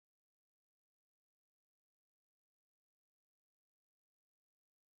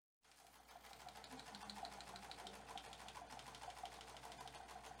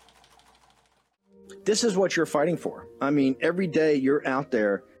This is what you're fighting for. I mean, every day you're out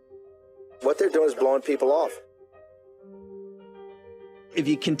there. What they're doing is blowing people off. If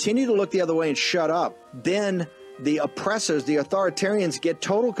you continue to look the other way and shut up, then the oppressors, the authoritarians, get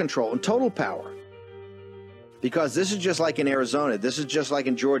total control and total power. Because this is just like in Arizona. This is just like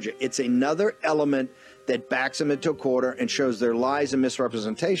in Georgia. It's another element that backs them into a corner and shows their lies and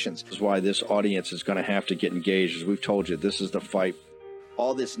misrepresentations. This is why this audience is going to have to get engaged. As we've told you, this is the fight.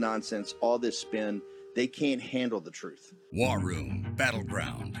 All this nonsense, all this spin, they can't handle the truth. War Room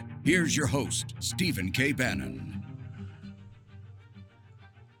Battleground. Here's your host, Stephen K. Bannon.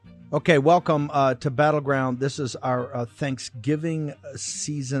 Okay, welcome to Battleground. This is our Thanksgiving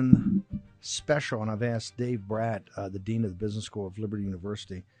season special, and I've asked Dave Bratt, the Dean of the Business School of Liberty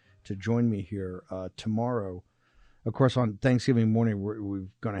University, to join me here tomorrow. Of course, on Thanksgiving morning, we're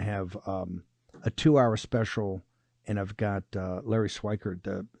going to have a 2-hour special, and I've got Larry Schweikert,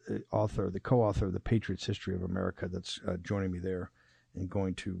 the co-author of The Patriots' History of America, that's joining me there and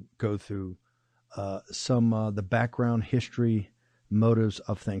going to go through some the background history, motives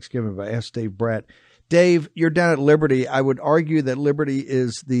of Thanksgiving. But I asked Dave Bratt. Dave, you're down at Liberty. I would argue that Liberty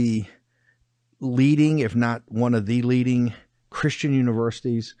is the leading, if not one of the leading, Christian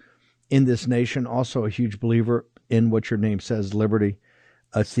universities in this nation. Also a huge believer in what your name says, Liberty.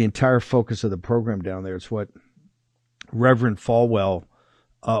 It's the entire focus of the program down there. It's what Reverend Falwell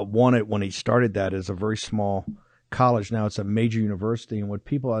wanted when he started that as a very small college. Now it's a major university. And what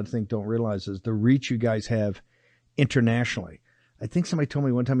people, I think, don't realize is the reach you guys have internationally. I think somebody told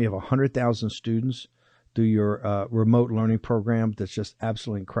me one time you have 100,000 students through your remote learning program. That's just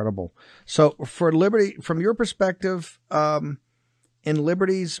absolutely incredible. So for Liberty, from your perspective, in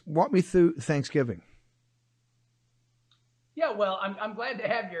Liberty's, walk me through Thanksgiving. Yeah, well, I'm glad to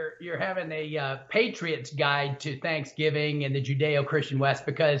have you're having a Patriots Guide to Thanksgiving and the Judeo-Christian West,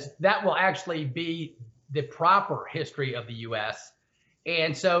 because that will actually be the proper history of the U.S.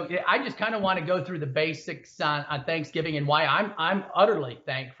 And so I just kind of want to go through the basics on Thanksgiving and why I'm utterly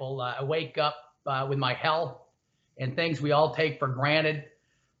thankful. I wake up with my health and things we all take for granted.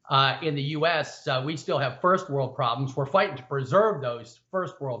 In the U.S., we still have first world problems. We're fighting to preserve those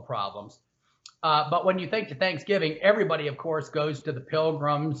first world problems. But when you think to Thanksgiving, everybody, of course, goes to the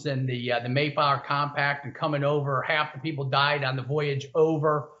Pilgrims and the Mayflower Compact and coming over. Half the people died on the voyage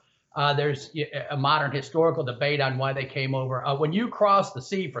over. There's a modern historical debate on why they came over. When you cross the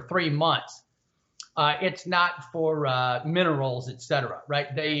sea for 3 months, it's not for minerals, et cetera,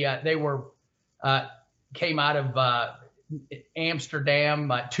 right? They came out of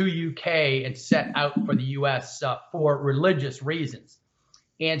Amsterdam to UK and set out for the US for religious reasons.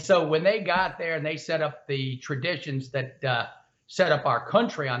 And so when they got there and they set up the traditions that set up our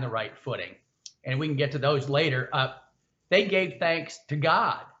country on the right footing, and we can get to those later, they gave thanks to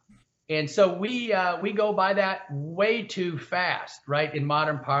God. And so we go by that way too fast, right, in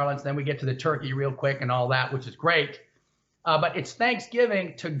modern parlance. Then we get to the turkey real quick and all that, which is great. But it's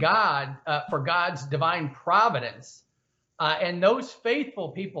Thanksgiving to God for God's divine providence. And those faithful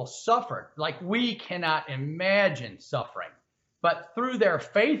people suffered like we cannot imagine suffering. But through their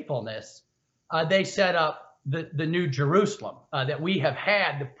faithfulness, they set up the New Jerusalem that we have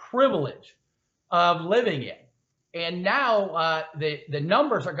had the privilege of living in. And now the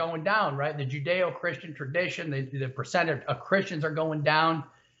numbers are going down, right? The Judeo-Christian tradition, the percentage of Christians are going down.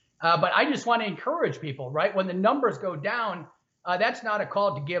 But I just want to encourage people, right? When the numbers go down, that's not a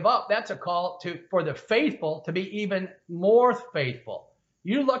call to give up. That's a call for the faithful to be even more faithful.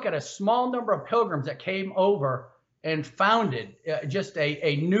 You look at a small number of pilgrims that came over and founded just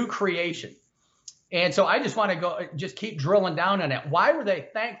a new creation. And so I just want to just keep drilling down on it. Why were they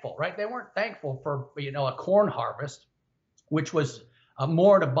thankful, right? They weren't thankful for, a corn harvest, which was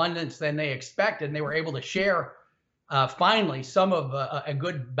more in abundance than they expected. And they were able to share finally some of a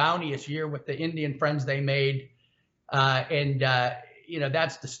good bounteous year with the Indian friends they made. That's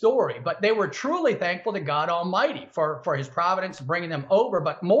the story. But they were truly thankful to God Almighty for his providence bringing them over,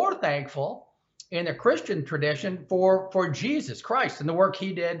 but more thankful in the Christian tradition for Jesus Christ and the work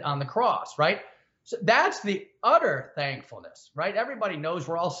he did on the cross, right? So that's the utter thankfulness, right? Everybody knows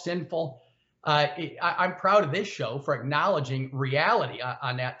we're all sinful. I'm proud of this show for acknowledging reality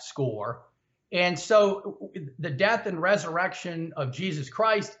on that score. And so the death and resurrection of Jesus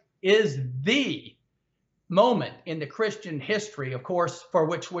Christ is the moment in the Christian history, of course, for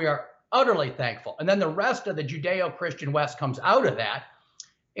which we are utterly thankful. And then the rest of the Judeo-Christian West comes out of that.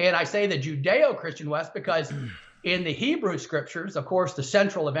 And I say the Judeo-Christian West because in the Hebrew scriptures, of course, the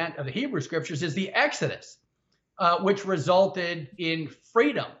central event of the Hebrew scriptures is the Exodus, which resulted in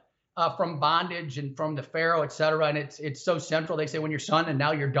freedom from bondage and from the Pharaoh, et cetera. And it's so central. They say when your son and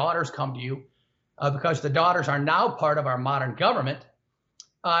now your daughters come to you, because the daughters are now part of our modern government.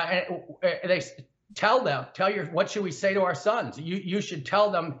 And they tell what should we say to our sons? You should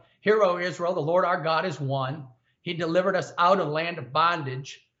tell them, "Hear, O Israel, the Lord our God is one. He delivered us out of the land of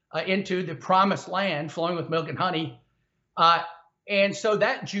bondage into the promised land flowing with milk and honey." And so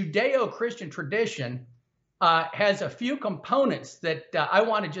that Judeo-Christian tradition has a few components that I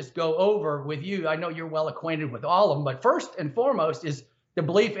want to just go over with you. I know you're well acquainted with all of them, but first and foremost is the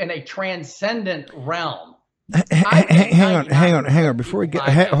belief in a transcendent realm. Hang on. Before we get,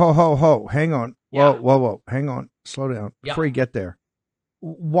 hang on. Whoa. Hang on. Slow down. Before you get there.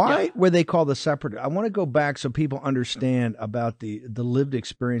 Why were they called the separatists? I want to go back so people understand about the lived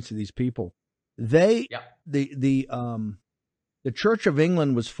experience of these people. The Church of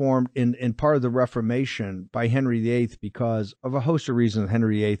England was formed in part of the Reformation by Henry VIII because of a host of reasons,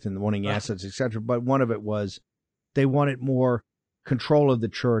 Henry VIII and wanting assets, etc. But one of it was they wanted more control of the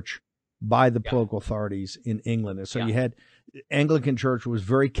church by the political authorities in England. And so you had Anglican Church was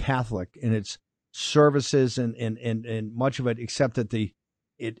very Catholic in its services and much of it, except that the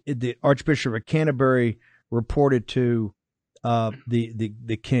Archbishop of Canterbury reported to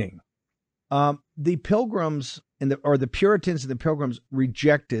the king. The Pilgrims or the Puritans and the Pilgrims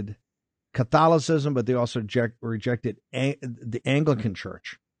rejected Catholicism, but they also rejected the Anglican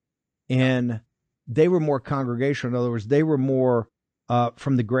Church, and they were more congregational. In other words, they were more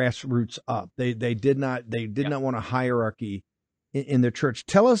from the grassroots up. They did not want a hierarchy in their church.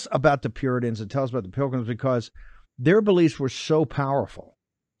 Tell us about the Puritans and tell us about the Pilgrims, because their beliefs were so powerful,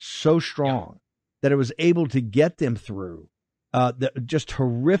 so strong that it was able to get them through just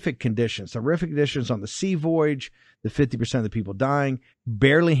horrific conditions on the sea voyage, the 50% of the people dying,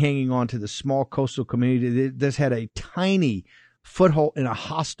 barely hanging on to the small coastal community. This had a tiny foothold in a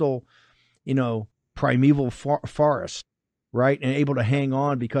hostile, primeval forest, right? And able to hang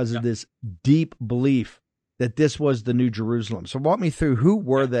on because of this deep belief that this was the New Jerusalem. So walk me through, who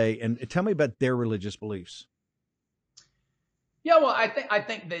were they, and tell me about their religious beliefs. Yeah, well, I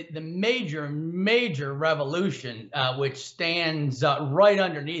think the major revolution, which stands right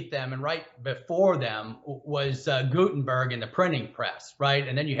underneath them and right before them, was Gutenberg and the printing press, right?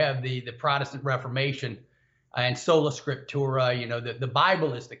 And then you have the Protestant Reformation and sola scriptura. The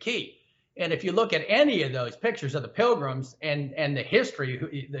Bible is the key. And if you look at any of those pictures of the Pilgrims and the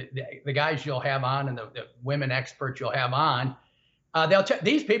history, the guys you'll have on and the women experts you'll have on,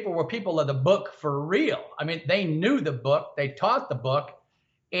 these people were people of the book for real. I mean, they knew the book, they taught the book,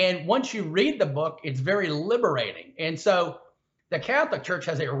 and once you read the book, it's very liberating. And so, the Catholic Church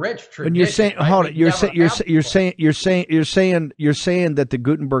has a rich tradition. And you're saying, hold it. You're saying that the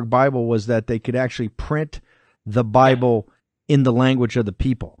Gutenberg Bible was that they could actually print the Bible in the language of the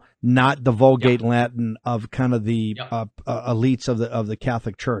people, not the Vulgate Latin of kind of the elites of the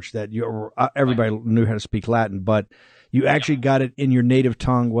Catholic Church. That everybody knew how to speak Latin, but you actually got it in your native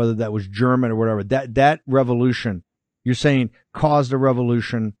tongue, whether that was German or whatever. That revolution, you're saying, caused a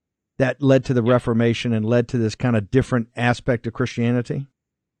revolution that led to the Reformation and led to this kind of different aspect of Christianity?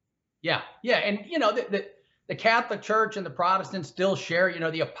 Yeah. And, the Catholic Church and the Protestants still share,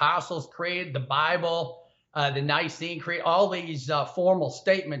 the Apostles' Creed, the Bible, the Nicene Creed, all these formal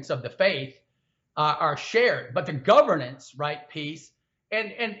statements of the faith are shared. But the governance, piece,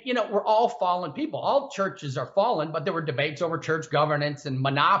 and we're all fallen people. All churches are fallen, but there were debates over church governance and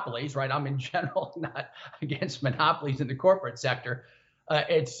monopolies, right? I'm in general not against monopolies in the corporate sector,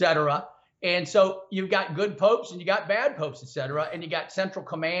 et cetera. And so you've got good popes and you got bad popes, et cetera. And you got central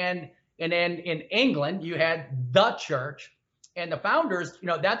command. And then in England, you had the church. And the founders,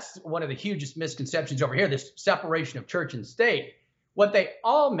 that's one of the hugest misconceptions over here, this separation of church and state. What they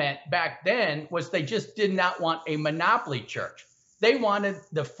all meant back then was they just did not want a monopoly church. They wanted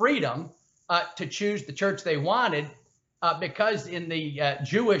the freedom to choose the church they wanted because in the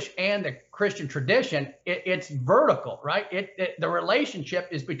Jewish and the Christian tradition, it's vertical, right? The relationship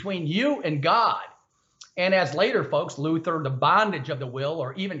is between you and God. And as later folks, Luther, the bondage of the will,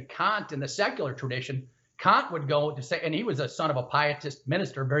 or even Kant in the secular tradition, Kant would go to say, and he was a son of a pietist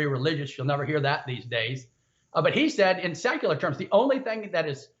minister, very religious. You'll never hear that these days. But he said in secular terms, the only thing that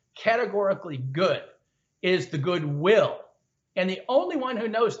is categorically good is the good will. And the only one who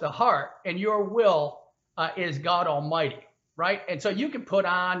knows the heart and your will is God Almighty, right? And so you can put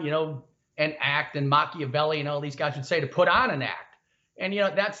on, an act, and Machiavelli and all these guys would say to put on an act. And,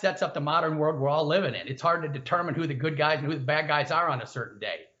 that sets up the modern world we're all living in. It's hard to determine who the good guys and who the bad guys are on a certain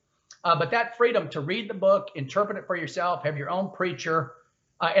day. But that freedom to read the book, interpret it for yourself, have your own preacher,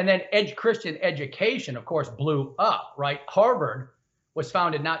 and then Christian education, of course, blew up, right? Harvard was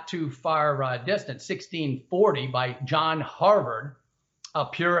founded not too far distant, 1640, by John Harvard, a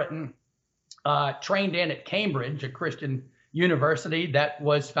Puritan, trained in at Cambridge, a Christian university that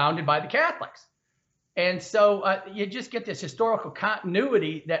was founded by the Catholics. And so you just get this historical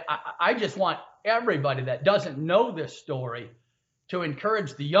continuity that I just want everybody that doesn't know this story to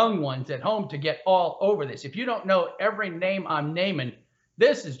encourage the young ones at home to get all over this. If you don't know every name I'm naming,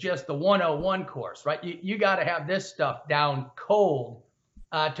 this is just the 101 course, right? You got to have this stuff down cold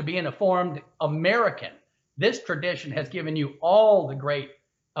to be an informed American. This tradition has given you all the great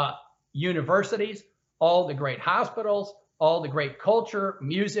universities, all the great hospitals, all the great culture,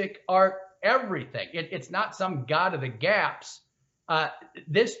 music, art, everything. It's not some God of the gaps.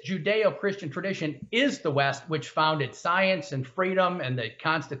 This Judeo-Christian tradition is the West, which founded science and freedom and the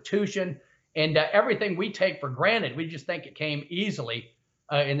Constitution and everything we take for granted. We just think it came easily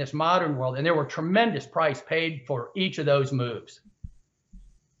in this modern world. And there were tremendous price paid for each of those moves.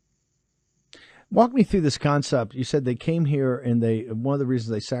 Walk me through this concept. You said they came here and one of the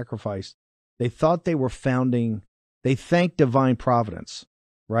reasons they sacrificed, they thought they were they thanked divine providence,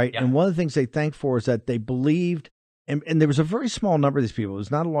 right? Yeah. And one of the things they thanked for is that they believed, and there was a very small number of these people, it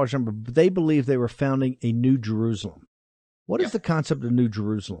was not a large number, but they believed they were founding a new Jerusalem. What does the concept of New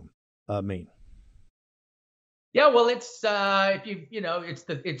Jerusalem mean? Yeah, well, it's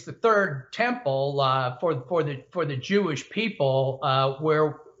it's the third temple for the Jewish people,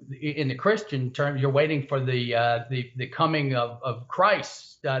 where in the Christian terms you're waiting for the coming of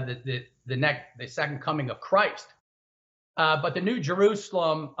Christ, the second coming of Christ. But the New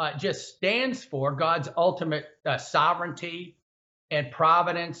Jerusalem just stands for God's ultimate sovereignty and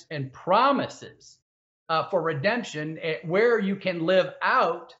providence and promises for redemption, where you can live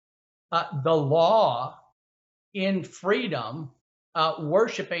out the law in freedom,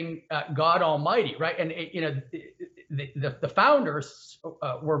 worshiping God Almighty, right? And the founders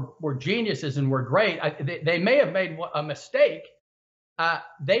were geniuses and were great. They may have made a mistake.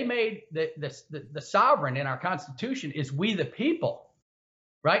 They made the sovereign in our Constitution is we the people,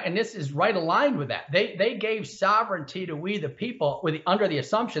 right? And this is right aligned with that. They gave sovereignty to we the people under the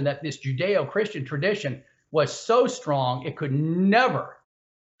assumption that this Judeo-Christian tradition was so strong it could never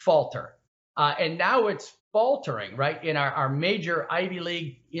falter. And now it's faltering, right? In our major Ivy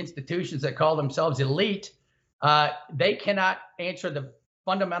League institutions that call themselves elite, they cannot answer the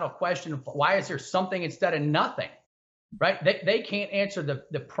fundamental question of why is there something instead of nothing, right? They can't answer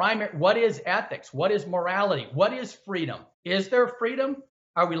the primary, what is ethics? What is morality? What is freedom? Is there freedom?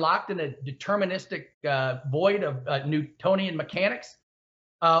 Are we locked in a deterministic void of Newtonian mechanics?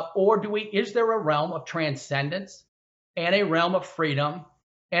 Or is there a realm of transcendence and a realm of freedom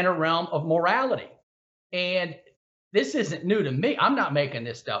and a realm of morality? And this isn't new to me. I'm not making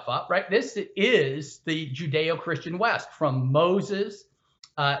this stuff up, right? This is the Judeo-Christian West, from Moses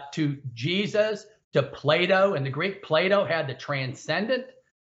to Jesus to Plato. And the Greek Plato had the transcendent,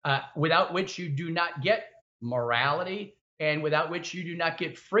 without which you do not get morality and without which you do not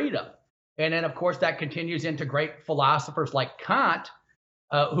get freedom. And then, of course, that continues into great philosophers like Kant,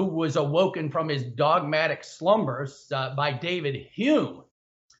 who was awoken from his dogmatic slumbers by David Hume,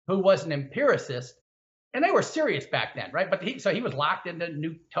 who was an empiricist. And they were serious back then, right? But he was locked into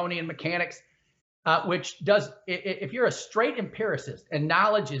Newtonian mechanics, which does, if you're a straight empiricist and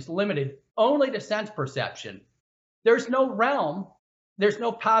knowledge is limited only to sense perception, there's no realm, there's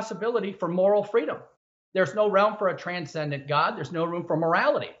no possibility for moral freedom. There's no realm for a transcendent God. There's no room for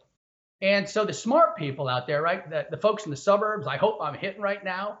morality. And so the smart people out there, right, the folks in the suburbs, I hope I'm hitting right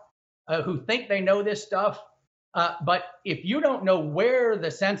now, who think they know this stuff, but if you don't know where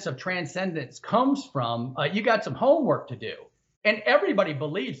the sense of transcendence comes from, you got some homework to do. And everybody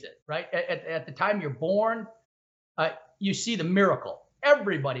believes it, right? At the time you're born, you see the miracle.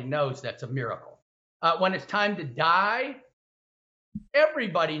 Everybody knows that's a miracle. When it's time to die,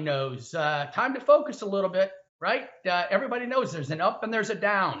 everybody knows time to focus a little bit, right? Everybody knows there's an up and there's a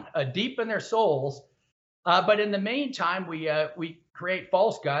down, deep in their souls. But in the meantime, we create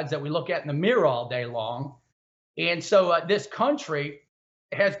false gods that we look at in the mirror all day long. And so this country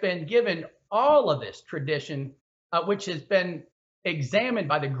has been given all of this tradition, which has been examined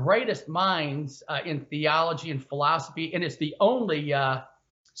by the greatest minds in theology and philosophy, and it's the only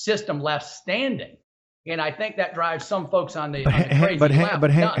system left standing. And I think that drives some folks on the crazy left.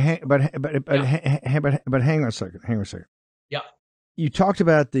 But hang on a second. Yeah. You talked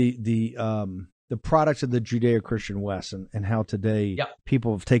about the products of the Judeo-Christian West and how today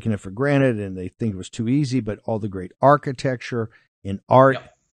people have taken it for granted and they think it was too easy, but all the great architecture and art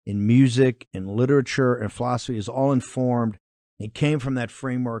and music and literature and philosophy is all informed and came from that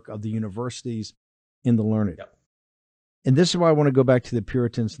framework of the universities and the learned. Yep. And this is why I want to go back to the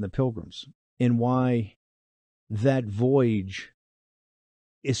Puritans and the Pilgrims and why that voyage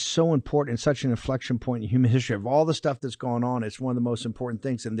is so important and such an inflection point in human history. Of all the stuff that's gone on, it's one of the most important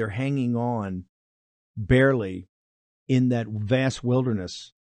things, and they're hanging on barely in that vast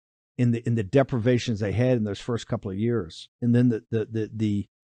wilderness, in the deprivations they had in those first couple of years, and then the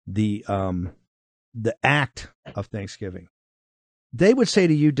act of Thanksgiving. They would say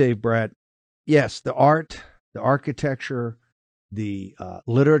to you, Dave Bratt, yes, the art, the architecture, the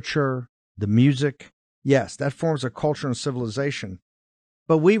literature, the music, yes, that forms a culture and civilization,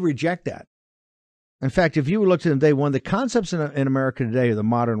 but we reject that. In fact, if you looked at them day one, the concepts in America today of the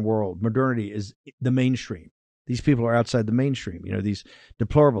modern world, modernity, is the mainstream. These people are outside the mainstream. These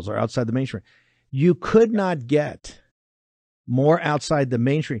deplorables are outside the mainstream. You could not get more outside the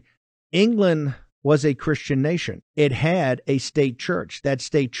mainstream. England was a Christian nation. It had a state church. That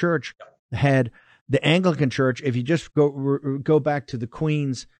state church had the Anglican Church. If you just go back to the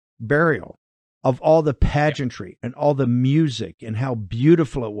Queen's burial, of all the pageantry and all the music and how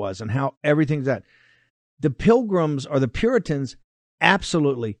beautiful it was and how everything's that. The Pilgrims or the Puritans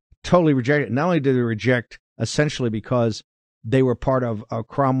absolutely, totally rejected it. Not only did they reject essentially because they were part of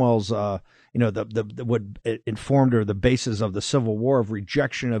Cromwell's, what informed or the basis of the Civil War, of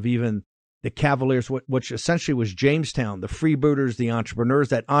rejection of even the Cavaliers, which essentially was Jamestown, the freebooters, the entrepreneurs,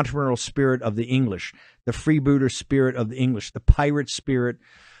 that entrepreneurial spirit of the English, the freebooter spirit of the English, the pirate spirit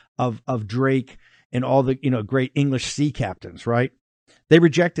of Drake and all the great English sea captains, right? They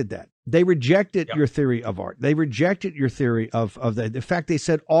rejected that. They rejected your theory of art. They rejected your theory of the. In fact, they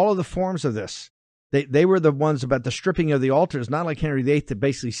said all of the forms of this. They were the ones about the stripping of the altars, not like Henry VIII to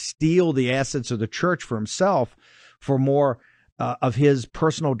basically steal the assets of the church for himself, for more of his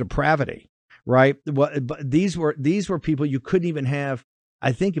personal depravity, right? But these were people you couldn't even have.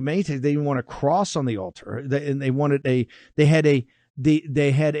 I think in many cases they didn't want a cross on the altar, and they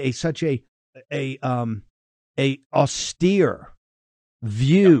had such a austere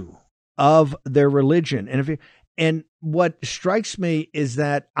view of their religion. And what strikes me is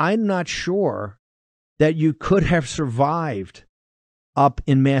that I'm not sure that you could have survived up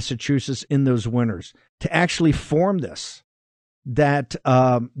in Massachusetts in those winters to actually form this, that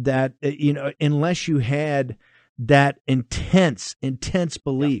unless you had that intense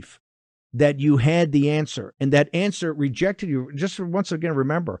belief that you had the answer, and that answer rejected you. Just once again,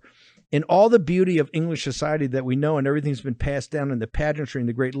 remember, in all the beauty of English society that we know, and everything's been passed down in the pageantry and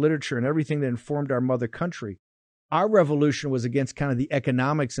the great literature and everything that informed our mother country, our revolution was against kind of the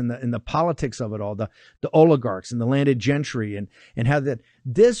economics and the politics of it all, the oligarchs and the landed gentry, and how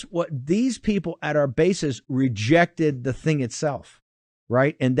these people at our basis rejected the thing itself,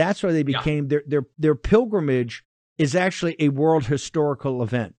 right? And that's why they became their pilgrimage is actually a world historical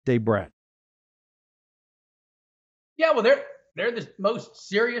event. Dave Bratt. Yeah, well, they're the most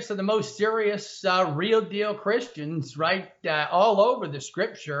serious of the most serious real deal Christians, right? All over the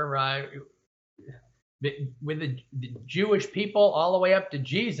scripture, right? With the Jewish people all the way up to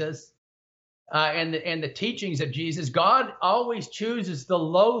Jesus, and the teachings of Jesus. God always chooses the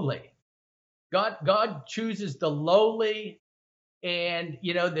lowly. God chooses the lowly, and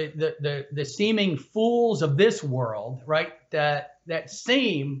the seeming fools of this world, right? That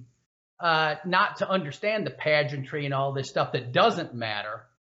seem not to understand the pageantry and all this stuff that doesn't matter,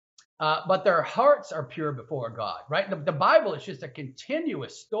 but their hearts are pure before God, right? The Bible is just a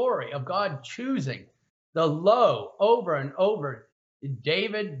continuous story of God choosing the low over and over.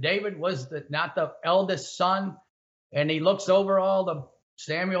 David was not the eldest son, and he looks over all the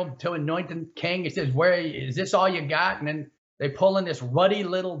Samuel to anointed king. He says, "Where is this all you got?" And then they pull in this ruddy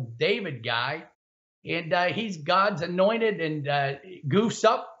little David guy, and he's God's anointed, and goofs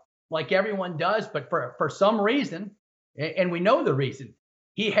up like everyone does. But for some reason, and we know the reason,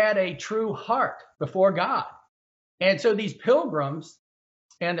 he had a true heart before God. And so these pilgrims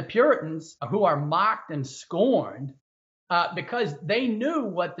and the Puritans, who are mocked and scorned because they knew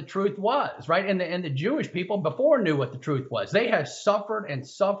what the truth was, right? And the Jewish people before knew what the truth was. They had suffered and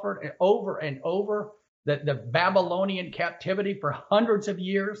over the Babylonian captivity for hundreds of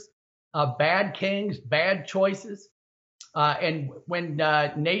years, bad kings, bad choices. And when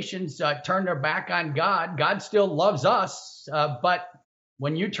nations turn their back on God, God still loves us. But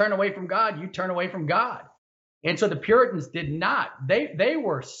when you turn away from God, you turn away from God. And so the Puritans did not. They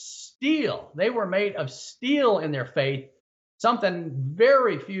were steel. They were made of steel in their faith, something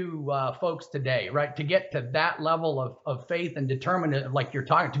very few folks today, right? To get to that level of faith and determined, like you're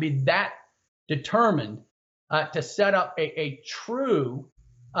talking, to be that determined to set up a true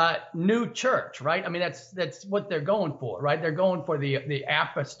new church, right? I mean, that's what they're going for, right? They're going for the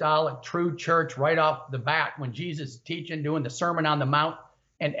apostolic true church right off the bat when Jesus is teaching, doing the Sermon on the Mount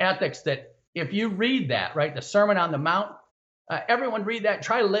and ethics that, if you read that, right, the Sermon on the Mount, Everyone read that.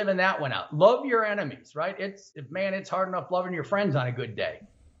 Try living that one out. Love your enemies, right? It's hard enough loving your friends on a good day,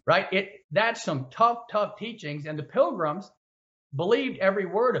 right? That's some tough teachings, and the Pilgrims believed every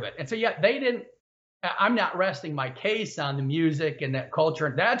word of it. And so, yeah, they didn't. I'm not resting my case on the music and that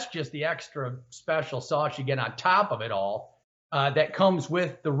culture. That's just the extra special sauce you get on top of it all that comes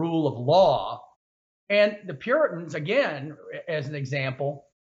with the rule of law. And the Puritans, again, as an example,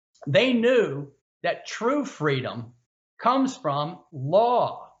 they knew that true freedom comes from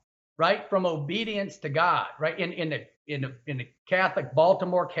law, right? From obedience to God, right? In the Catholic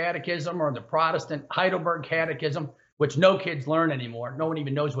Baltimore Catechism or the Protestant Heidelberg Catechism, which no kids learn anymore. No one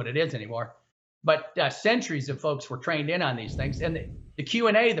even knows what it is anymore. But centuries of folks were trained in on these things. And the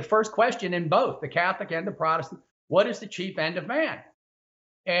Q&A, the first question in both the Catholic and the Protestant, what is the chief end of man?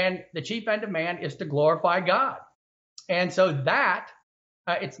 And the chief end of man is to glorify God. And so that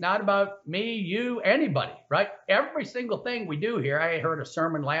it's not about me, you, anybody, right? Every single thing we do here. I heard a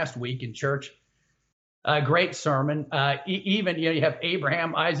sermon last week in church, a great sermon. Even, you have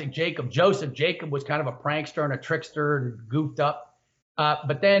Abraham, Isaac, Jacob, Joseph. Jacob was kind of a prankster and a trickster and goofed up.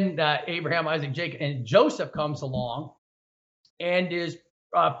 But then Abraham, Isaac, Jacob, and Joseph comes along and is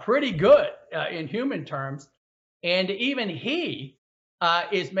pretty good in human terms. And even he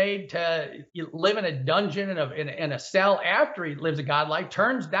is made to live in a dungeon in a cell after he lives a God life,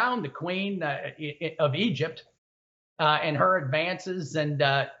 turns down the queen of Egypt and her advances and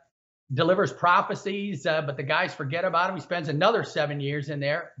delivers prophecies, but the guys forget about him. He spends another 7 years in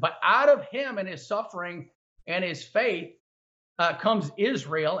there. But out of him and his suffering and his faith comes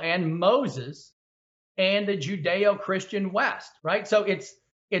Israel and Moses and the Judeo-Christian West, right? So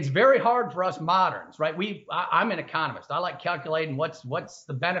it's very hard for us moderns, right? I'm an economist. I like calculating what's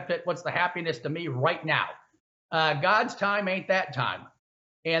the benefit, what's the happiness to me right now. God's time ain't that time.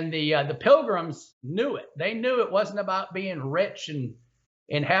 And the Pilgrims knew it. They knew it wasn't about being rich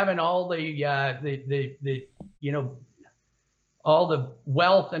and having all the all the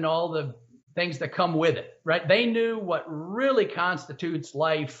wealth and all the things that come with it, right? They knew what really constitutes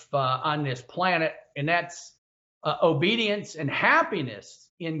life on this planet, and that's obedience and happiness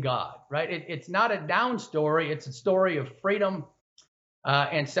in God, right? It's not a down story. It's a story of freedom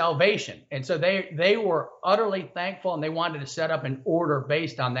and salvation. And so they were utterly thankful, and they wanted to set up an order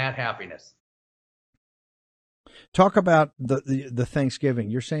based on that happiness. Talk about the Thanksgiving.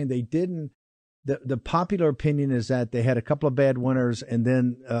 You're saying they didn't. The popular opinion is that they had a couple of bad winters, and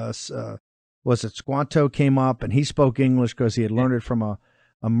then was it Squanto came up and he spoke English because he had learned it from a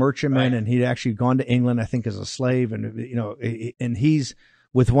merchantman, right. And he'd actually gone to England, I think, as a slave, and and he's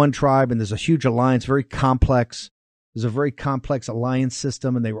with one tribe, and there's a huge alliance, very complex. There's a very complex alliance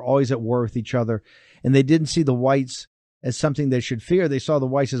system, and they were always at war with each other, and they didn't see the whites as something they should fear. They saw the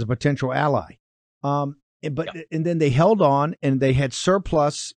whites as a potential ally. And then they held on, and they had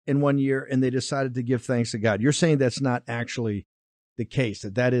surplus in 1 year, and they decided to give thanks to God. You're saying that's not actually the case,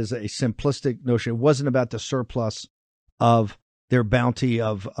 that is a simplistic notion. It wasn't about the surplus of their bounty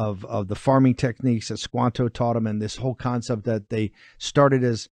of the farming techniques that Squanto taught them, and this whole concept that they started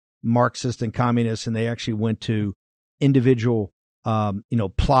as Marxist and communists, and they actually went to individual,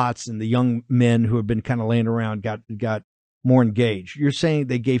 plots, and the young men who have been kind of laying around got more engaged. You're saying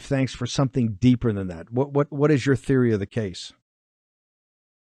they gave thanks for something deeper than that. What is your theory of the case?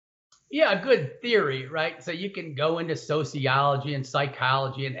 Yeah, good theory, right? So you can go into sociology and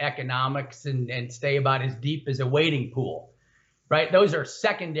psychology and economics and stay about as deep as a wading pool, right? Those are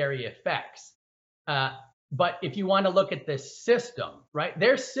secondary effects. But if you want to look at the system, right,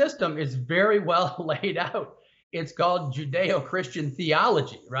 their system is very well laid out. It's called Judeo-Christian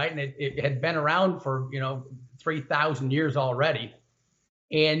theology, right? And it had been around for, 3,000 years already.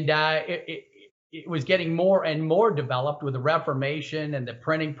 And it was getting more and more developed with the Reformation and the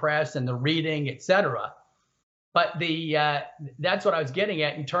printing press and the reading, et cetera. But that's what I was getting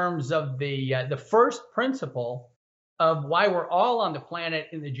at in terms of the first principle of why we're all on the planet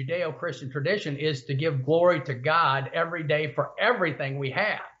in the Judeo-Christian tradition is to give glory to God every day for everything we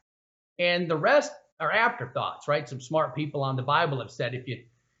have. And the rest are afterthoughts, right? Some smart people on the Bible have said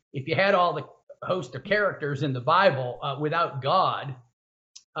if you had all the host of characters in the Bible without God,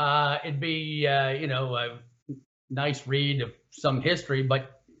 it'd be a nice read of some history,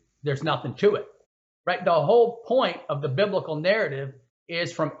 but there's nothing to it, right? The whole point of the biblical narrative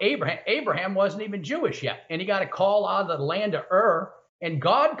is from Abraham. Abraham wasn't even Jewish yet, and he got a call out of the land of Ur, and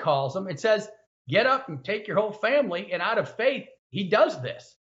God calls him and says, get up and take your whole family, and out of faith, he does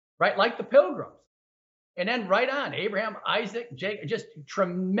this, right? Like the Pilgrims. And then right on, Abraham, Isaac, Jacob, just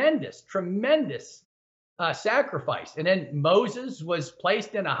tremendous sacrifice. And then Moses was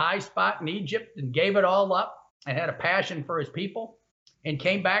placed in a high spot in Egypt and gave it all up. and had a passion for his people and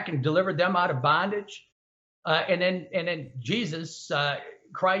came back and delivered them out of bondage. And then Jesus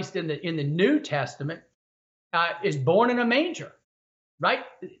Christ in the New Testament is born in a manger, right?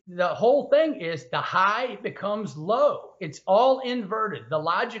 The whole thing is the high becomes low. It's all inverted. The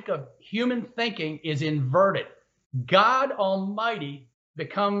logic of human thinking is inverted. God Almighty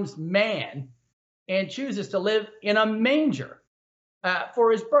becomes man and chooses to live in a manger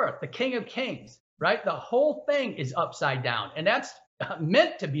for his birth, the King of Kings, right? The whole thing is upside down. And that's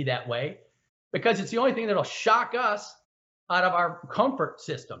meant to be that way because it's the only thing that'll shock us out of our comfort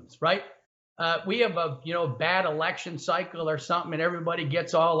systems, right? We have a bad election cycle or something, and everybody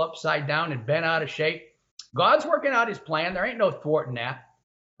gets all upside down and bent out of shape. God's working out his plan. There ain't no thwarting that,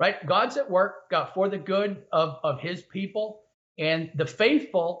 right? God's at work for the good of his people and the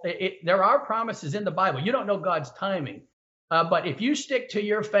faithful. There are promises in the Bible. You don't know God's timing, but if you stick to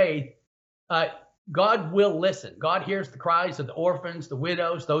your faith, God will listen. God hears the cries of the orphans, the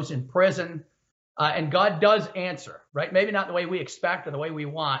widows, those in prison, and God does answer, right? Maybe not the way we expect or the way we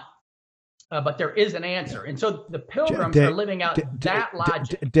want, but there is an answer. And so the pilgrims are living out that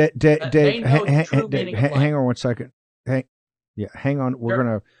logic. Dave, hang on 1 second. Hang on.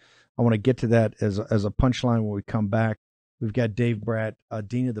 I want to get to that as a punchline when we come back. We've got Dave Bratt,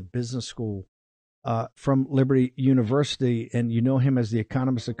 Dean of the Business School from Liberty University, and you know him as the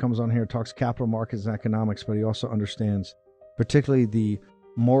economist that comes on here, talks capital markets and economics, but he also understands particularly the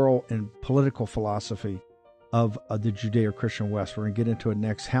moral and political philosophy of the Judeo-Christian West. We're going to get into it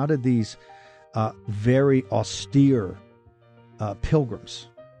next. How did these very austere pilgrims,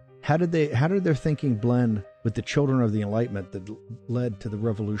 how did their thinking blend with the children of the Enlightenment that led to the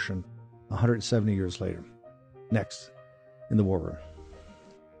revolution 170 years later? Next in the War Room.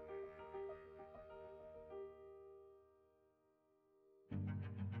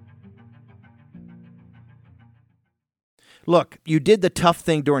 Look, you did the tough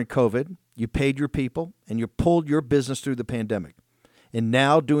thing during COVID. You paid your people, and you pulled your business through the pandemic. And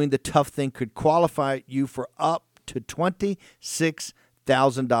now doing the tough thing could qualify you for up to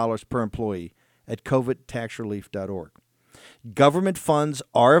 $26,000 per employee at covidtaxrelief.org. Government funds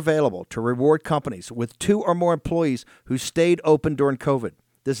are available to reward companies with 2 or more employees who stayed open during COVID.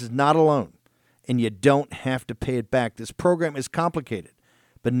 This is not a loan, and you don't have to pay it back. This program is complicated,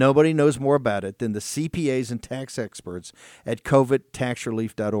 but nobody knows more about it than the CPAs and tax experts at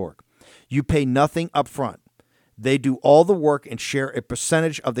covidtaxrelief.org. You pay nothing up front. They do all the work and share a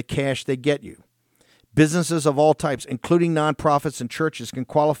percentage of the cash they get you. Businesses of all types, including nonprofits and churches, can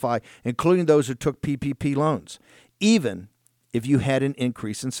qualify, including those who took PPP loans, even if you had an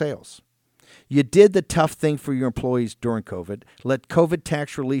increase in sales. You did the tough thing for your employees during COVID. Let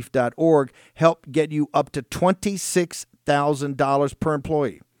covidtaxrelief.org help get you up to $26,000 per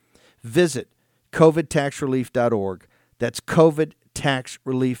employee. Visit covidtaxrelief.org. That's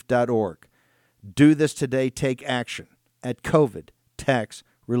covidtaxrelief.org. Do this today. Take action at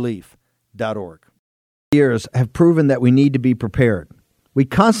covidtaxrelief.org. Years have proven that we need to be prepared. We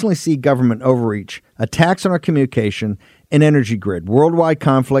constantly see government overreach, attacks on our communication and energy grid, worldwide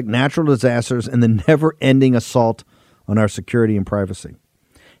conflict, natural disasters, and the never-ending assault on our security and privacy.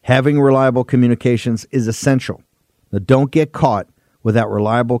 Having reliable communications is essential. Now, don't get caught without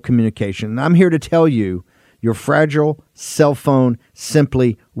reliable communication. And I'm here to tell you, your fragile cell phone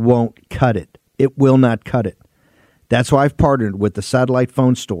simply won't cut it. It will not cut it. That's why I've partnered with the Satellite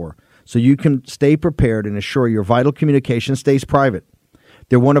Phone Store, so you can stay prepared and assure your vital communication stays private.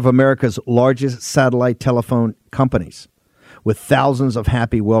 They're one of America's largest satellite telephone companies with thousands of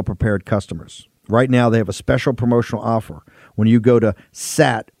happy, well-prepared customers. Right now, they have a special promotional offer when you go to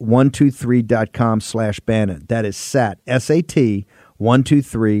sat123.com/Bannon. That is SAT, S-A-T,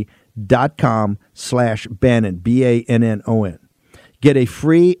 123.com/Bannon, B-A-N-N-O-N. Get a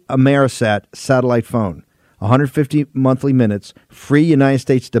free Amerisat satellite phone, 150 monthly minutes, free United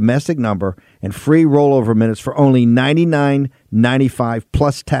States domestic number, and free rollover minutes for only $99.95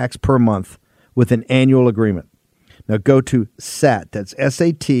 plus tax per month with an annual agreement. Now go to SAT, that's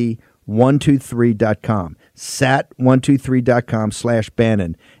SAT123.com,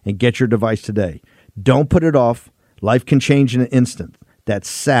 SAT123.com/Bannon, and get your device today. Don't put it off. Life can change in an instant. That's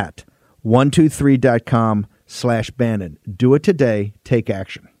SAT123.com/Bannon. Do it today. Take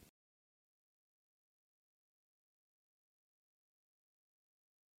action.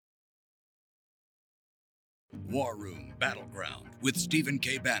 War Room Battleground with Stephen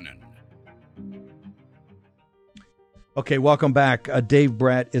K. Bannon. Okay, welcome back. Dave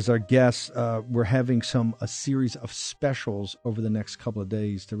Bratt is our guest. We're having a series of specials over the next couple of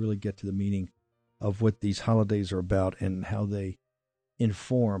days to really get to the meaning of what these holidays are about and how they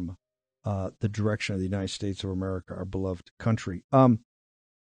inform the direction of the United States of America, our beloved country.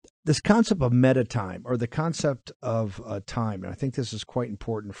 This concept of meta time, or the concept of time, and I think this is quite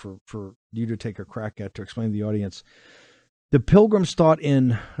important for you to take a crack at to explain to the audience. The Puritans thought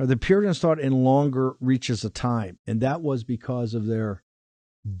in longer reaches of time, and that was because of their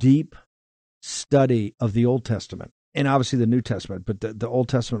deep study of the Old Testament and obviously the New Testament, but the Old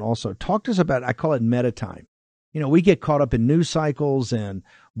Testament also. Talk to us about, I call it meta time. We get caught up in news cycles and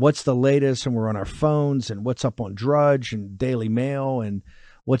what's the latest, and we're on our phones, and what's up on Drudge and Daily Mail, and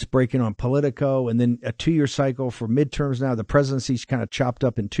what's breaking on Politico, and then a 2-year cycle for midterms now. The presidency's kind of chopped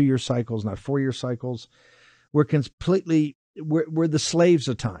up in 2-year cycles, not 4-year cycles. We're the slaves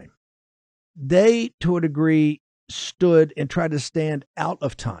of time. They, to a degree, stood and tried to stand out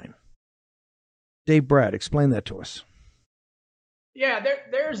of time. Dave Bratt, explain that to us. Yeah,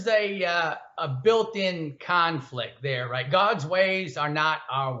 there's a built-in conflict there, right? God's ways are not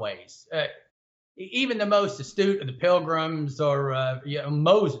our ways. Even the most astute of the pilgrims, or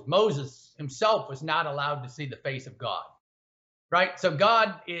Moses himself was not allowed to see the face of God, right? So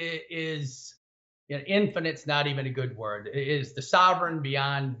God is infinite's not even a good word. It is the sovereign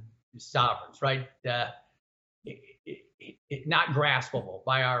beyond sovereigns, right? Not graspable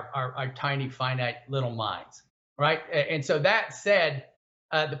by our tiny, finite little minds, right? And so that said,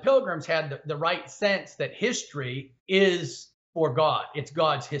 the pilgrims had the right sense that history is for God. It's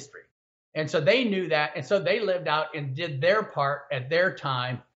God's history. And so they knew that. And so they lived out and did their part at their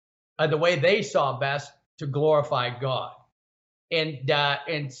time, the way they saw best to glorify God.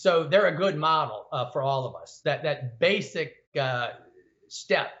 And so they're a good model for all of us. That basic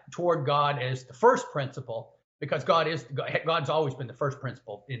step toward God as the first principle, because God's always been the first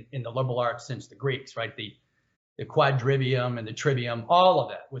principle in the liberal arts since the Greeks, right? The quadrivium and the trivium, all of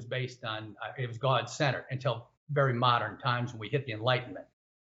that was based on, it was God-centered until very modern times when we hit the Enlightenment.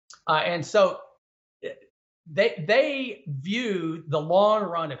 And so they view the long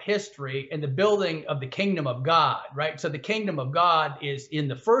run of history and the building of the kingdom of God, right? So the kingdom of God is in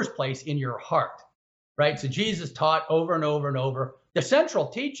the first place in your heart, right? So Jesus taught over and over and over. The central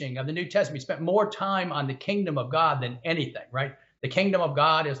teaching of the New Testament, he spent more time on the kingdom of God than anything, right? The kingdom of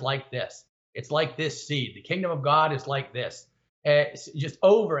God is like this. It's like this seed. The kingdom of God is like this. Just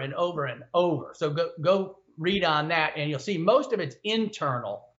over and over and over. So go read on that, and you'll see most of it's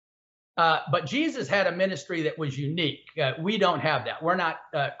internal. But Jesus had a ministry that was unique. We don't have that. We're not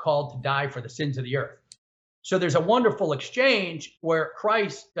called to die for the sins of the earth. So there's a wonderful exchange where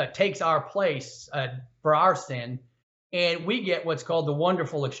Christ takes our place for our sin, and we get what's called the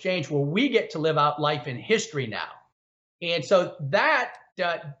wonderful exchange, where we get to live out life in history now. And so that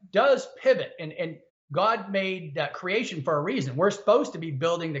does pivot, and God made creation for a reason. We're supposed to be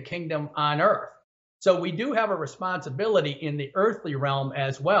building the kingdom on earth. So we do have a responsibility in the earthly realm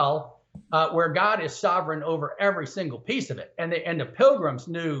as well, where God is sovereign over every single piece of it. And the pilgrims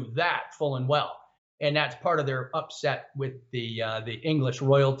knew that full and well. And that's part of their upset with the English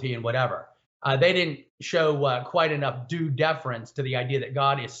royalty and whatever. They didn't show quite enough due deference to the idea that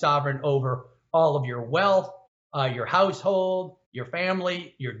God is sovereign over all of your wealth, your household, your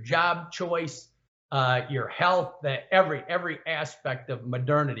family, your job choice, your health, every aspect of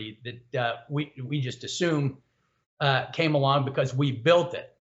modernity that we just assume came along because we built it.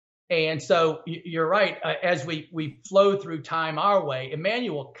 And so you're right. As we flow through time our way,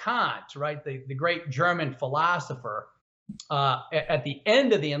 Immanuel Kant, right, the great German philosopher, at the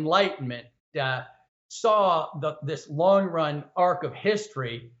end of the Enlightenment, saw this long run arc of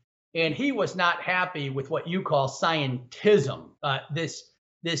history, and he was not happy with what you call scientism,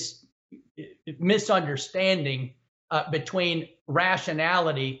 this misunderstanding between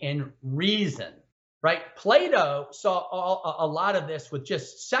rationality and reason. Right? Plato saw a lot of this with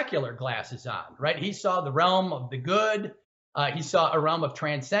just secular glasses on, right? He saw the realm of the good. He saw a realm of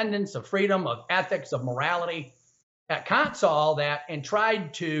transcendence, of freedom, of ethics, of morality. Kant saw all that and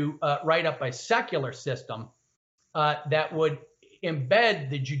tried to write up a secular system that would embed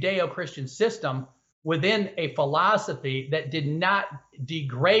the Judeo-Christian system within a philosophy that did not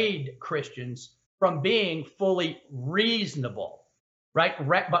degrade Christians from being fully reasonable, right?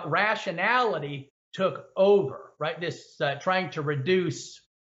 But rationality took over, right? This trying to reduce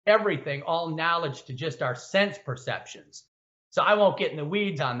everything, all knowledge, to just our sense perceptions. So I won't get in the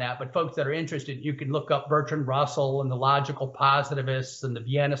weeds on that, but folks that are interested, you can look up Bertrand Russell and the logical positivists and the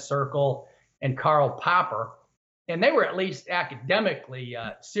Vienna Circle and Karl Popper, and they were at least academically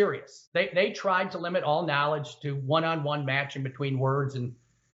serious. They tried to limit all knowledge to one-on-one matching between words and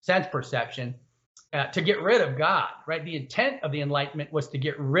sense perception. To get rid of God, right? The intent of the Enlightenment was to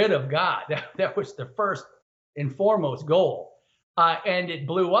get rid of God. That was the first and foremost goal. And it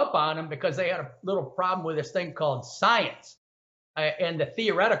blew up on them because they had a little problem with this thing called science and the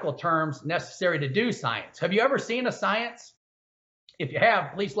theoretical terms necessary to do science. Have you ever seen a science? If you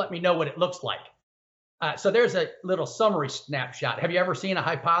have, please let me know what it looks like. So there's a little summary snapshot. Have you ever seen a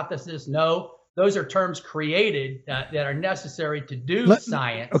hypothesis? No. Those are terms created that are necessary to do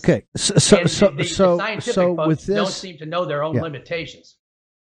science. Okay. The scientific folks with this, don't seem to know their own limitations.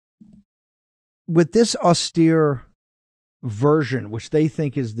 With this austere version, which they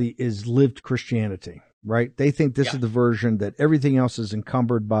think is lived Christianity, right? They think this is the version that everything else is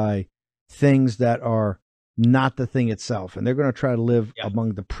encumbered by things that are not the thing itself. And they're going to try to live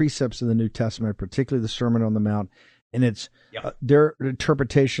among the precepts of the New Testament, particularly the Sermon on the Mount. And it's their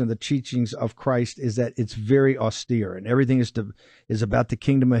interpretation of the teachings of Christ is that it's very austere and everything is about the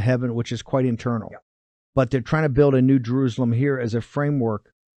kingdom of heaven, which is quite internal. But they're trying to build a new Jerusalem here as a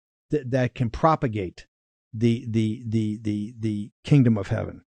framework that can propagate the kingdom of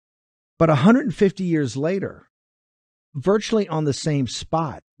heaven. But 150 years later, virtually on the same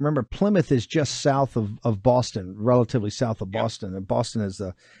spot. Remember, Plymouth is just south of Boston, relatively south of Boston, and Boston is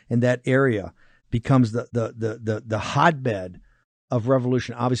in that area becomes the hotbed of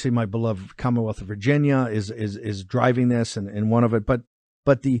revolution. Obviously, my beloved Commonwealth of Virginia is driving this, and one of it.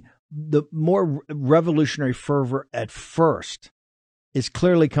 But the more revolutionary fervor at first is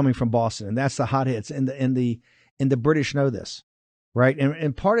clearly coming from Boston, and that's the hot hits, and the British know this, right?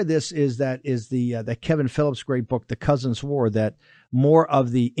 And part of this is that Kevin Phillips' great book, The Cousins' War, that more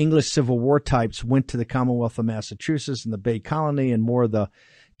of the English Civil War types went to the Commonwealth of Massachusetts and the Bay Colony, and more of the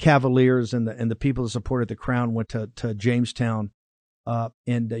Cavaliers and the people that supported the Crown went to Jamestown,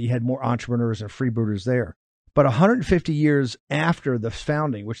 and you had more entrepreneurs and freebooters there. But 150 years after the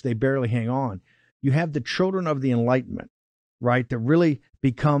founding, which they barely hang on, you have the children of the Enlightenment, right, that really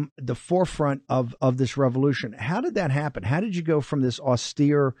become the forefront of this revolution. How did that happen? How did you go from this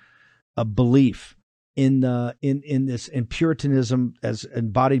austere belief in Puritanism as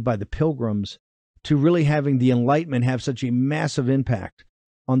embodied by the Pilgrims to really having the Enlightenment have such a massive impact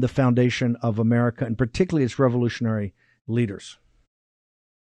on the foundation of America, and particularly its revolutionary leaders?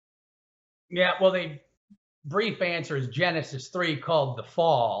 Yeah, well, the brief answer is Genesis 3, called the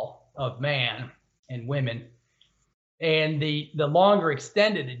fall of man and women. And the longer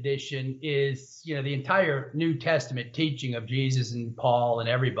extended edition is, the entire New Testament teaching of Jesus and Paul and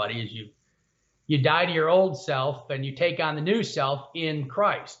everybody is you die to your old self and you take on the new self in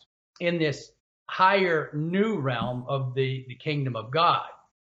Christ, in this higher new realm of the kingdom of God.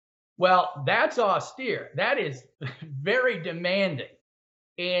 Well, that's austere. That is very demanding.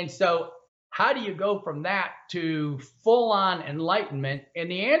 And so how do you go from that to full-on enlightenment? And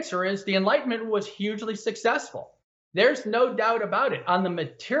the answer is the Enlightenment was hugely successful. There's no doubt about it. On the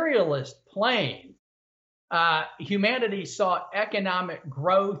materialist plane, humanity saw economic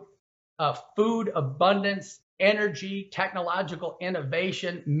growth, food abundance, energy, technological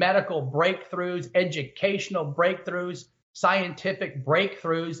innovation, medical breakthroughs, educational breakthroughs, scientific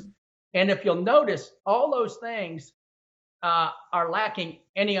breakthroughs. And if you'll notice, all those things are lacking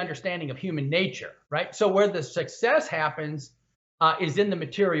any understanding of human nature, right? So where the success happens is in the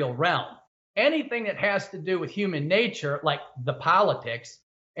material realm. Anything that has to do with human nature, like the politics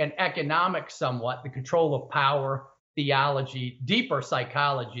and economics somewhat, the control of power, theology, deeper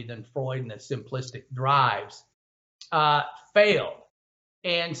psychology than Freud and the simplistic drives, failed.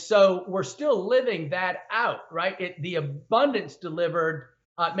 And so we're still living that out, right? The abundance delivered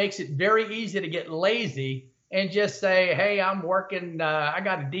makes it very easy to get lazy and just say, hey, I'm working, I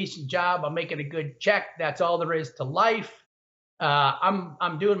got a decent job, I'm making a good check, that's all there is to life.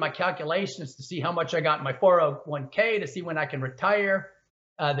 I'm doing my calculations to see how much I got in my 401k to see when I can retire.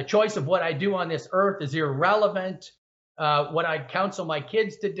 The choice of what I do on this earth is irrelevant. What I counsel my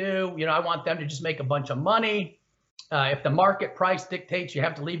kids to do, I want them to just make a bunch of money. If the market price dictates you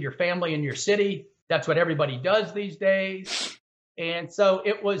have to leave your family in your city, that's what everybody does these days. And so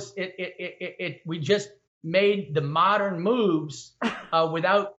we just made the modern moves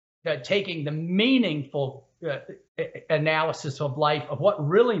without taking the meaningful analysis of life, of what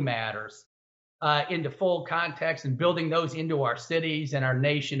really matters, into full context and building those into our cities and our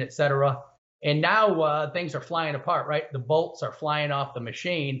nation, et cetera. And now things are flying apart, right? The bolts are flying off the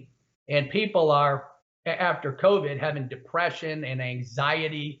machine, and people are, after COVID, having depression and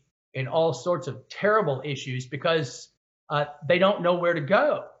anxiety and all sorts of terrible issues because they don't know where to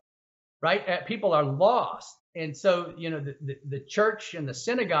go, right? People are lost. And so, the church and the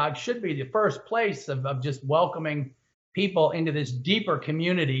synagogue should be the first place of just welcoming people into this deeper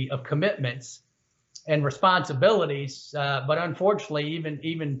community of commitments and responsibilities. But unfortunately,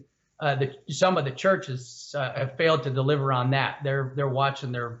 even some of the churches have failed to deliver on that. They're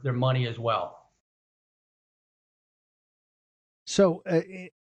watching their money as well. So,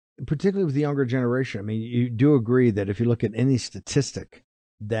 particularly with the younger generation, I mean, you do agree that if you look at any statistic,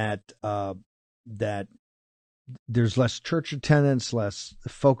 that that there's less church attendance, less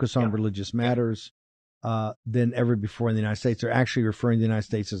focus on religious matters than ever before in the United States. They're actually referring to the United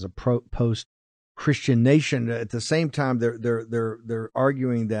States as a post-Christian nation. At the same time, they're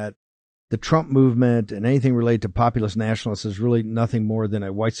arguing that the Trump movement and anything related to populist nationalists is really nothing more than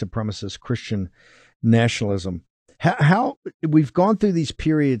a white supremacist Christian nationalism. How we've gone through these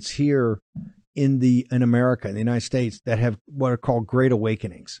periods here in America, in the United States, that have what are called great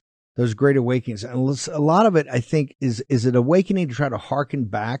awakenings. Those great awakenings, and a lot of it, I think, is an awakening to try to hearken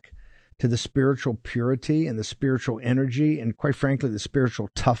back to the spiritual purity and the spiritual energy, and quite frankly, the spiritual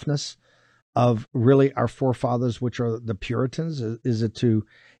toughness of really our forefathers, which are the Puritans. Is it to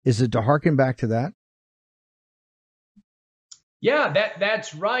hearken back to that? Yeah,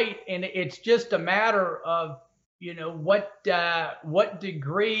 that's right, and it's just a matter of what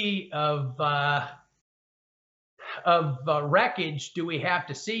degree of wreckage do we have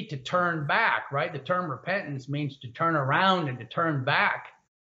to see to turn back, right? The term repentance means to turn around and to turn back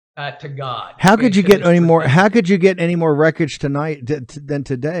to God. How could you get any more? How could you get any more wreckage tonight than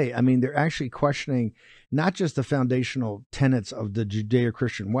today? I mean, they're actually questioning not just the foundational tenets of the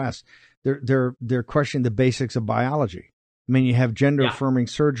Judeo-Christian West. They're questioning the basics of biology. I mean, you have gender affirming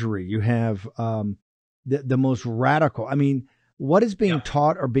surgery. You have the most radical. I mean, what is being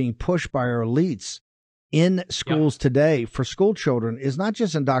taught or being pushed by our elites in schools today for school children is not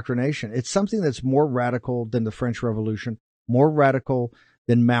just indoctrination. It's something that's more radical than the French Revolution, more radical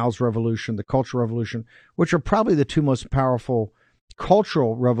than Mao's revolution, the Cultural Revolution, which are probably the two most powerful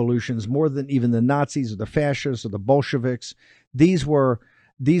cultural revolutions, more than even the Nazis or the fascists or the Bolsheviks. These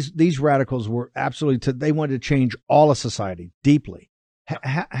radicals were absolutely, they wanted to change all of society deeply.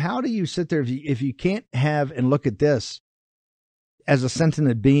 How do you sit there if you can't have and look at this as a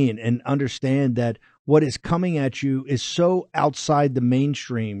sentient being and understand that what is coming at you is so outside the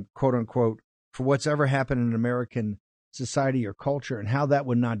mainstream, quote unquote, for what's ever happened in American society or culture, and how that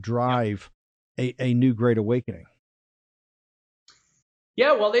would not drive a new great awakening?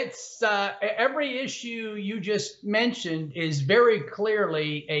 Yeah, well, it's every issue you just mentioned is very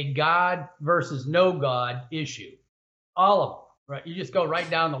clearly a God versus no God issue. All of them, right? You just go right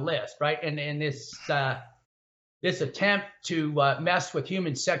down the list, right? And this attempt to mess with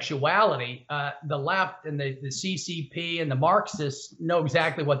human sexuality, the left and the CCP and the Marxists know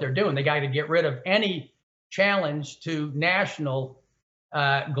exactly what they're doing. They got to get rid of any challenge to national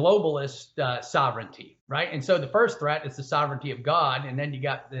globalist sovereignty, right? And so the first threat is the sovereignty of God, and then you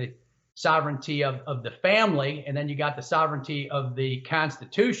got the sovereignty of the family, and then you got the sovereignty of the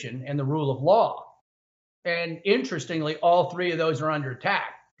Constitution and the rule of law. And interestingly, all three of those are under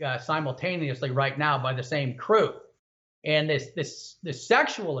attack simultaneously right now by the same crew. And this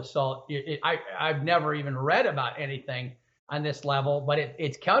sexual assault, I've never even read about anything on this level, but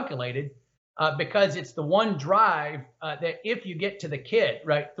it's calculated because it's the one drive that if you get to the kid,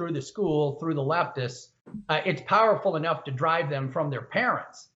 right, through the school, through the leftists, it's powerful enough to drive them from their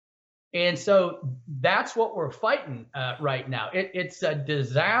parents. And so that's what we're fighting right now. It's a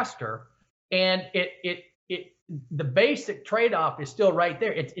disaster, and the basic trade-off is still right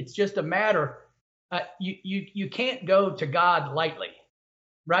there. It's just a matter. You can't go to God lightly,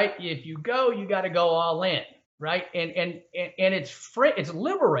 right? If you go, you got to go all in, right? And it's free, it's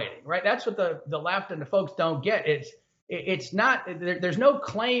liberating, right? That's what the left and the folks don't get. It's not. There's no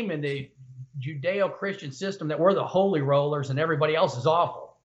claim in the Judeo-Christian system that we're the holy rollers and everybody else is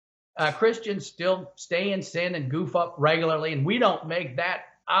awful. Christians still stay in sin and goof up regularly, and we don't make that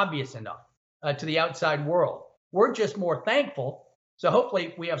obvious enough to the outside world. We're just more thankful, so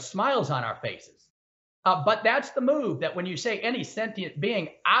hopefully we have smiles on our faces. But that's the move, that when you say any sentient being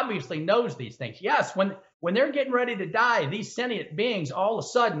obviously knows these things. Yes, when they're getting ready to die, these sentient beings all of a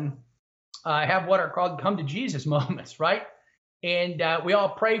sudden have what are called come to Jesus moments, right? And we all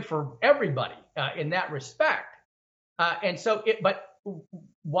pray for everybody in that respect. And so, but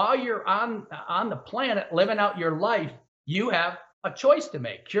while you're on the planet living out your life, you have a choice to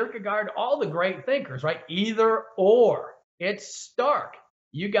make. Kierkegaard, all the great thinkers, right? Either or. It's stark.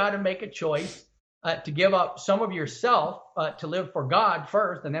 You got to make a choice to give up some of yourself to live for God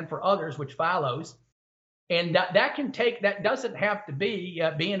first, and then for others, which follows. And that doesn't have to be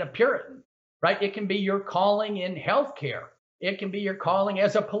being a Puritan, right? It can be your calling in healthcare. It can be your calling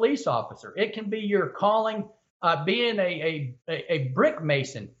as a police officer. It can be your calling being a brick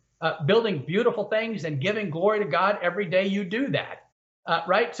mason. Building beautiful things and giving glory to God every day you do that.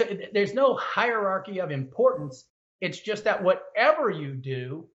 right? So there's no hierarchy of importance. It's just that whatever you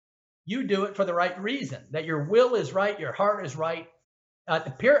do it for the right reason, that your will is right, your heart is right.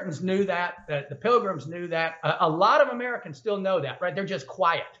 The Puritans knew that. The Pilgrims knew that. A lot of Americans still know that, right? They're just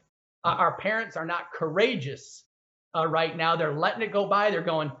quiet. Our parents are not courageous right now. They're letting it go by. They're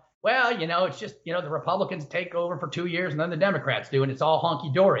going, well, it's just, the Republicans take over for 2 years and then the Democrats do, and it's all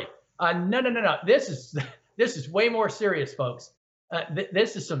hunky-dory. No. This is way more serious, folks.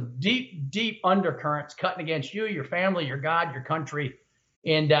 This is some deep, deep undercurrents cutting against you, your family, your God, your country.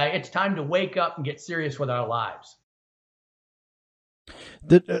 And it's time to wake up and get serious with our lives.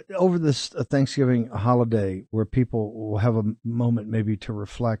 Over this Thanksgiving holiday, where people will have a moment maybe to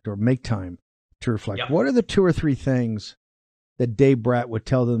reflect or make time to reflect, Yep. What are the 2 or 3 things that Dave Bratt would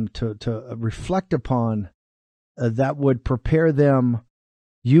tell them to reflect upon that would prepare them,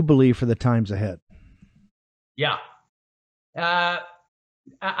 you believe, for the times ahead? Yeah.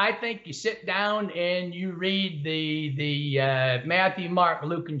 I think you sit down and you read the Matthew, Mark,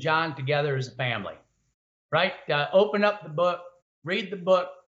 Luke, and John together as a family, right? Open up the book, read the book,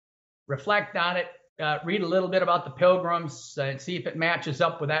 reflect on it, read a little bit about the Pilgrims and see if it matches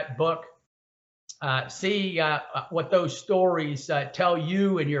up with that book. See what those stories tell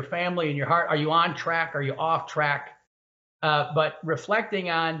you and your family and your heart. Are you on track? Are you off track? But reflecting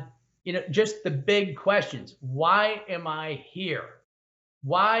on, just the big questions. Why am I here?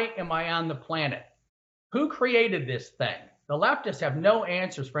 Why am I on the planet? Who created this thing? The leftists have no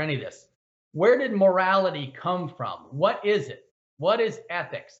answers for any of this. Where did morality come from? What is it? What is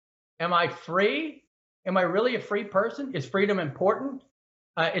ethics? Am I free? Am I really a free person? Is freedom important?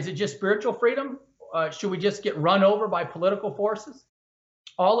 Is it just spiritual freedom? Should we just get run over by political forces?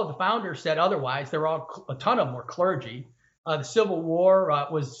 All of the founders said otherwise. A ton of them were clergy. The Civil War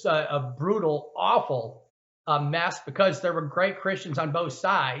was a brutal, awful mess because there were great Christians on both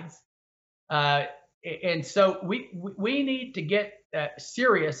sides. And so we need to get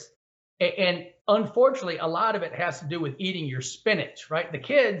serious. And unfortunately, a lot of it has to do with eating your spinach, right? The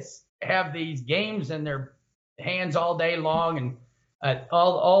kids have these games in their hands all day long and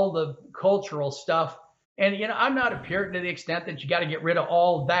all the cultural stuff. And, I'm not a Puritan to the extent that you got to get rid of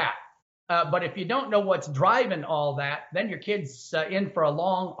all that. But if you don't know what's driving all that, then your kid's in for a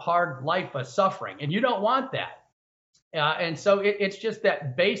long, hard life of suffering. And you don't want that. And so it's just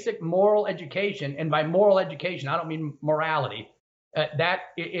that basic moral education. And by moral education, I don't mean morality.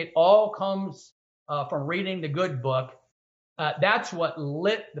 It all comes from reading the good book. That's what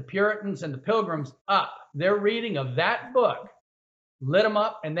lit the Puritans and the Pilgrims up. Their reading of that book lit them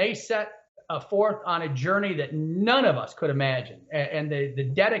up, and they set forth on a journey that none of us could imagine. And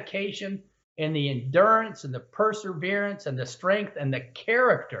the dedication and the endurance and the perseverance and the strength and the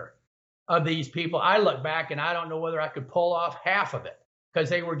character of these people, I look back and I don't know whether I could pull off half of it because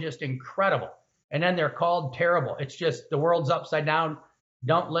they were just incredible. And then they're called terrible. It's just the world's upside down.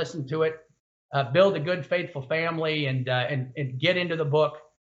 Don't listen to it. Build a good, faithful family and get into the book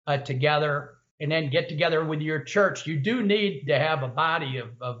together, and then get together with your church. You do need to have a body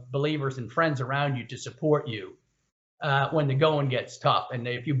of believers and friends around you to support you when the going gets tough. And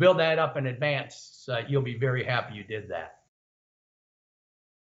if you build that up in advance, you'll be very happy you did that.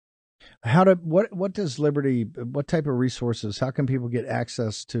 What does Liberty, what type of resources, how can people get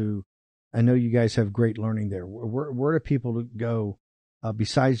access to? I know you guys have great learning there. Where do people go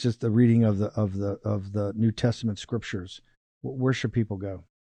besides just the reading of the New Testament scriptures? Where should people go?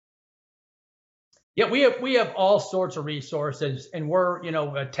 Yeah, we have all sorts of resources, and we're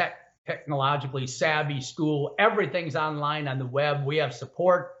a technologically savvy school. Everything's online on the web. We have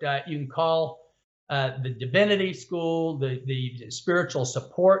support. You can call the Divinity School, the spiritual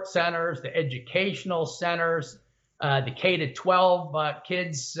support centers, the educational centers, the K-12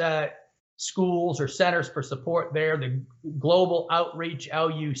 kids schools or centers for support there, the Global Outreach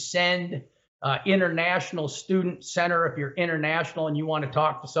LU Send, International Student Center if you're international and you want to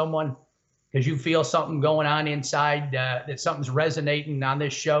talk to someone because you feel something going on inside, that something's resonating on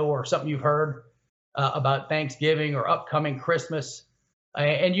this show or something you've heard about Thanksgiving or upcoming Christmas.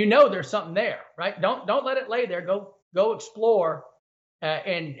 And there's something there, right? Don't let it lay there. Go explore,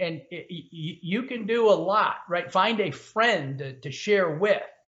 and you can do a lot, right? Find a friend to share with,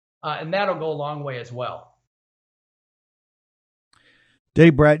 and that'll go a long way as well.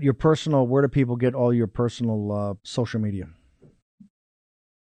 Dave Bratt, where do people get all your personal social media?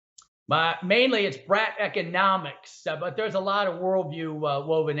 Mainly it's Bratt Economics, but there's a lot of worldview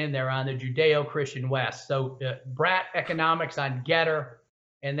woven in there on the Judeo-Christian West. So Bratt Economics on Getter,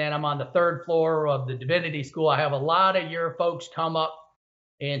 and then I'm on the third floor of the Divinity School. I have a lot of your folks come up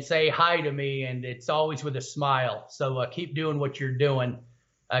and say hi to me, and it's always with a smile. So keep doing what you're doing.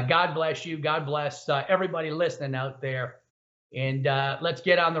 God bless you. God bless everybody listening out there. And let's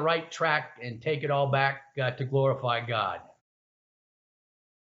get on the right track and take it all back to glorify God.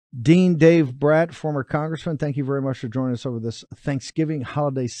 Dean Dave Brat, former congressman, thank you very much for joining us over this Thanksgiving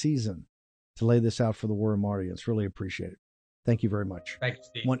holiday season to lay this out for the War Room audience. Really appreciate it. Thank you very much. Thank you,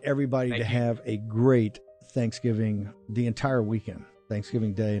 Steve. Want everybody to have a great Thanksgiving the entire weekend,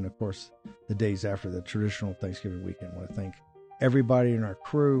 Thanksgiving Day, and of course the days after the traditional Thanksgiving weekend. I want to thank everybody in our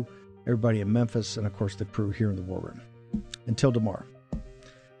crew, everybody in Memphis, and of course the crew here in the War Room. Until tomorrow,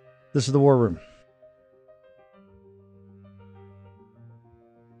 this is the War Room.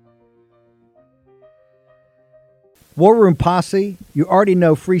 War Room Posse, you already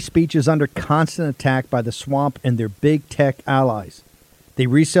know free speech is under constant attack by the swamp and their big tech allies. They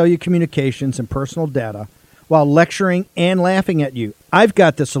resell your communications and personal data while lecturing and laughing at you. I've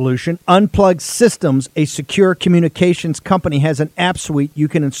got the solution. Unplug Systems, a secure communications company, has an app suite you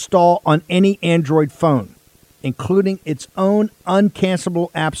can install on any Android phone, including its own uncancelable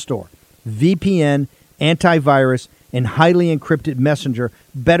app store, VPN, antivirus, and highly encrypted messenger,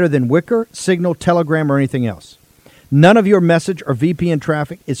 better than Wickr, Signal, Telegram, or anything else. None of your message or VPN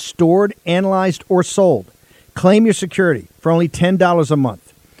traffic is stored, analyzed, or sold. Claim your security for only $10 a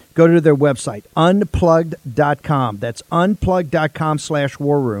month. Go to their website, unplugged.com. That's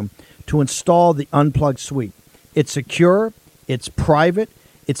unplugged.com/warroom to install the Unplugged suite. It's secure, it's private,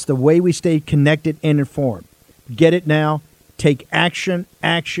 it's the way we stay connected and informed. Get it now. Take action,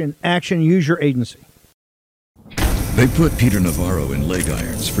 action, action. Use your agency. They put Peter Navarro in leg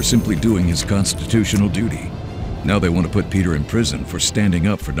irons for simply doing his constitutional duty. Now they want to put Peter in prison for standing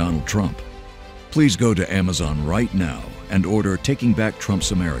up for Donald Trump. Please go to Amazon right now and order Taking Back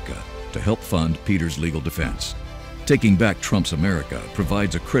Trump's America to help fund Peter's legal defense. Taking Back Trump's America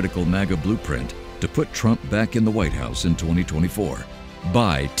provides a critical MAGA blueprint to put Trump back in the White House in 2024.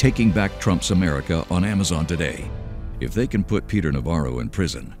 Buy Taking Back Trump's America on Amazon today. If they can put Peter Navarro in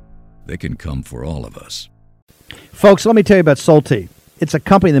prison, they can come for all of us. Folks, let me tell you about Solti. It's a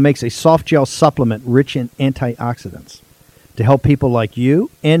company that makes a soft gel supplement rich in antioxidants to help people like you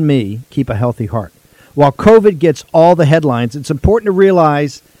and me keep a healthy heart. While COVID gets all the headlines, it's important to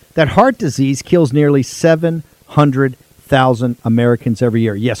realize that heart disease kills nearly 700,000 Americans every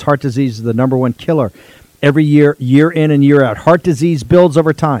year. Yes, heart disease is the number one killer every year, year in and year out. Heart disease builds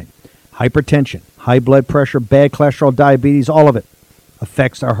over time. Hypertension, high blood pressure, bad cholesterol, diabetes, all of it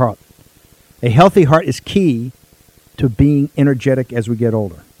affects our heart. A healthy heart is key to being energetic as we get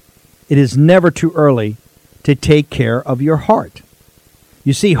older. It is never too early to take care of your heart.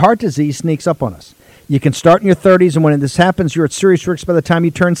 You see, heart disease sneaks up on us. You can start in your 30s, and when this happens, you're at serious risk by the time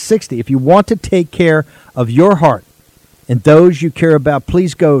you turn 60. If you want to take care of your heart and those you care about,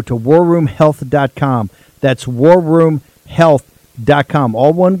 please go to warroomhealth.com. That's warroomhealth.com.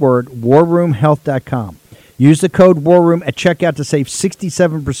 All one word, warroomhealth.com. Use the code WARROOM at checkout to save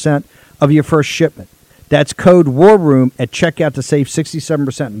 67% of your first shipment. That's code WARROOM at checkout to save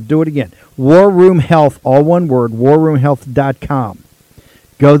 67%. And do it again. War Room Health, all one word, warroomhealth.com.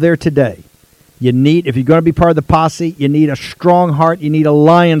 Go there today. You need, if you're going to be part of the posse, you need a strong heart. You need a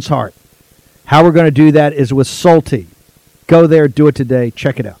lion's heart. How we're going to do that is with Solti. Go there, do it today.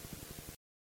 Check it out.